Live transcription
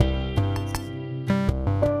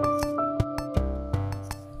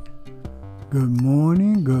Good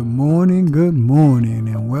morning, good morning, good morning,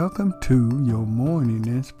 and welcome to your morning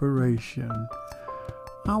inspiration.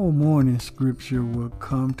 Our morning scripture will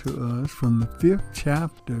come to us from the 5th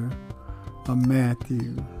chapter of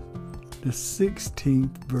Matthew, the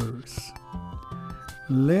 16th verse.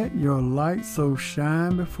 Let your light so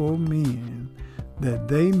shine before men that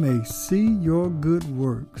they may see your good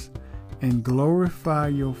works and glorify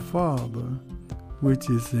your Father which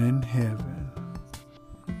is in heaven.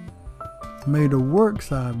 May the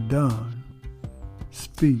works I've done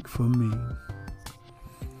speak for me.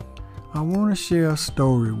 I want to share a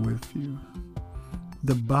story with you.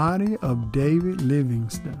 The body of David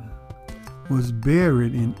Livingstone was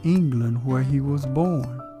buried in England where he was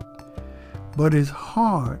born, but his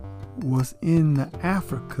heart was in the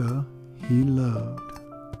Africa he loved.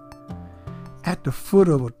 At the foot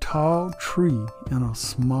of a tall tree in a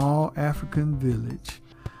small African village,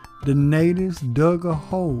 the natives dug a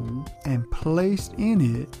hole and placed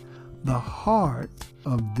in it the heart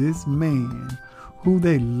of this man who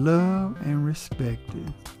they loved and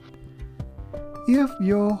respected. If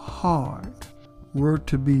your heart were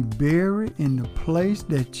to be buried in the place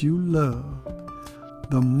that you love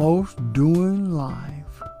the most during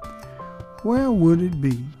life, where would it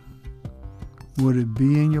be? Would it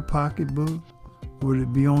be in your pocketbook? Would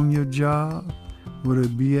it be on your job? Would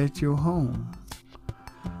it be at your home?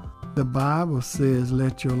 The Bible says,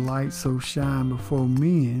 let your light so shine before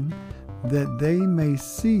men that they may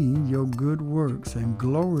see your good works and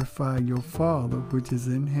glorify your Father which is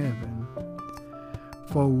in heaven.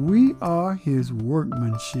 For we are his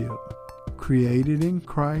workmanship, created in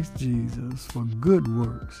Christ Jesus for good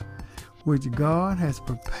works, which God has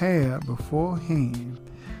prepared beforehand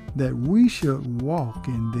that we should walk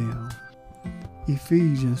in them.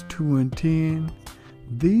 Ephesians 2:10,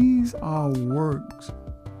 these are works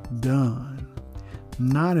done,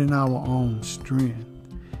 not in our own strength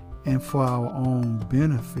and for our own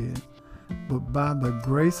benefit, but by the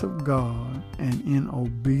grace of God and in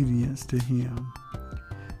obedience to him,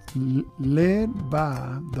 led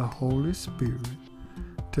by the Holy Spirit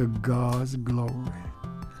to God's glory.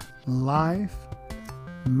 Life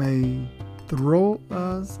may throw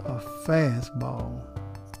us a fastball,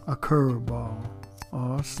 a curveball,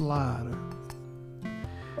 or a slider,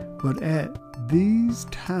 but at these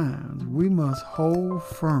times we must hold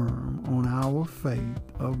firm on our faith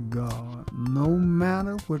of God, no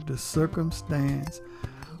matter what the circumstance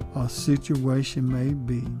or situation may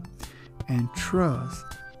be, and trust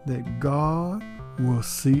that God will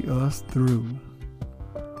see us through.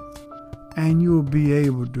 And you'll be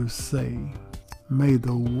able to say, may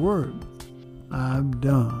the work I've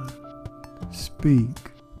done speak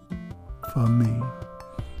for me.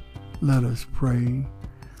 Let us pray.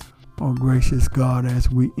 Oh, gracious God, as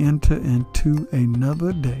we enter into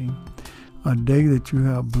another day, a day that you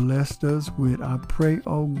have blessed us with, I pray,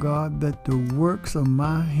 oh God, that the works of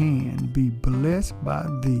my hand be blessed by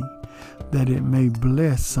thee, that it may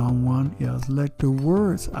bless someone else. Let the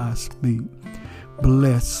words I speak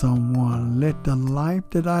bless someone. Let the life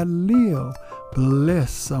that I live bless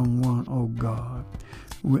someone, oh God.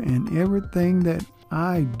 In everything that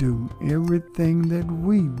I do, everything that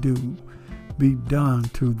we do, be done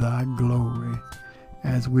to thy glory,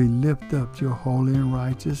 as we lift up your holy and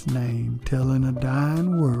righteous name, telling a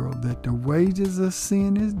dying world that the wages of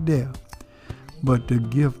sin is death, but the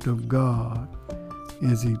gift of God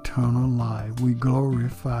is eternal life. We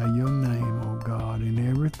glorify your name, O God, in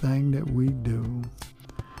everything that we do.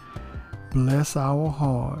 Bless our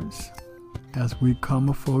hearts as we come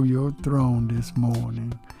before your throne this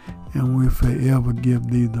morning, and we forever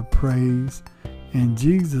give thee the praise. In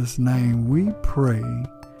Jesus' name we pray,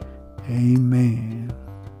 amen.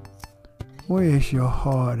 Where is your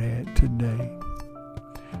heart at today?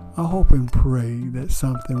 I hope and pray that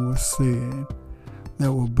something was said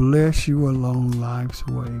that will bless you along life's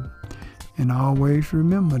way. And always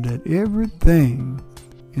remember that everything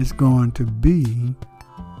is going to be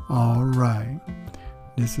all right.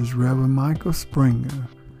 This is Reverend Michael Springer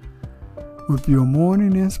with your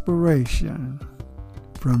morning inspiration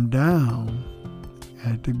from down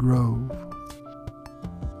at the Grove.